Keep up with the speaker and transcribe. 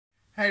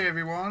Hey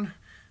everyone,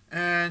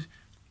 and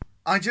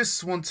I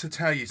just want to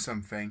tell you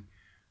something.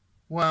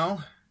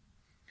 Well,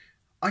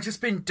 I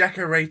just been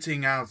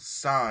decorating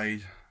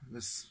outside.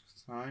 This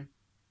side.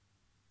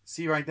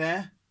 See right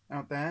there?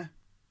 Out there?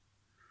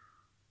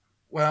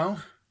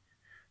 Well,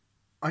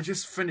 I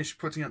just finished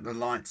putting up the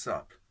lights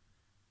up.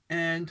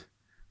 And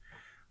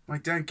my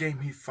dad gave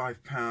me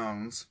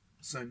 £5.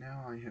 So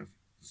now I have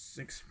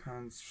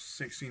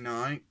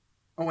 £6.69.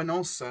 Oh, and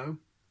also,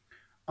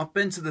 I've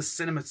been to the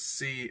cinema to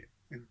see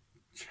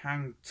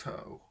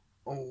Canto,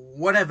 or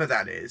whatever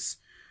that is.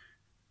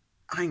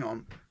 Hang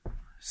on,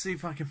 see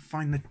if I can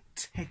find the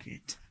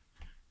ticket.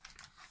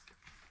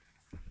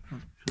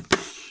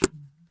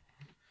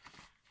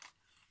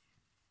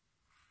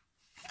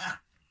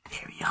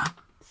 Here we are.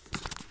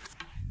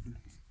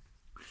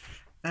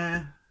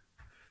 Okay.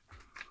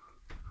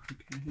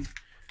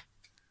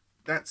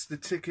 That's the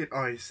ticket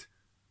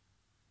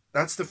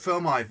that's the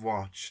film I've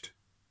watched.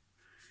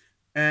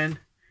 And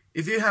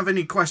if you have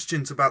any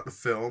questions about the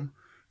film,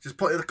 just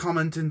put a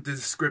comment in the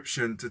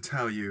description to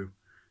tell you.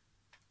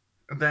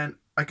 And then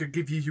I could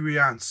give you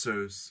your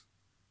answers.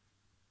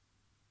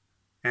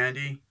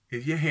 Andy,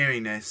 if you're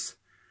hearing this,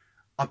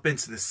 I've been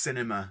to the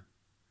cinema.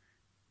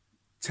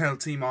 Tell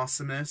Team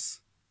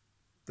Awesomeness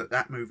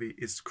that movie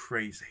is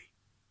crazy.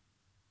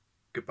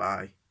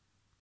 Goodbye.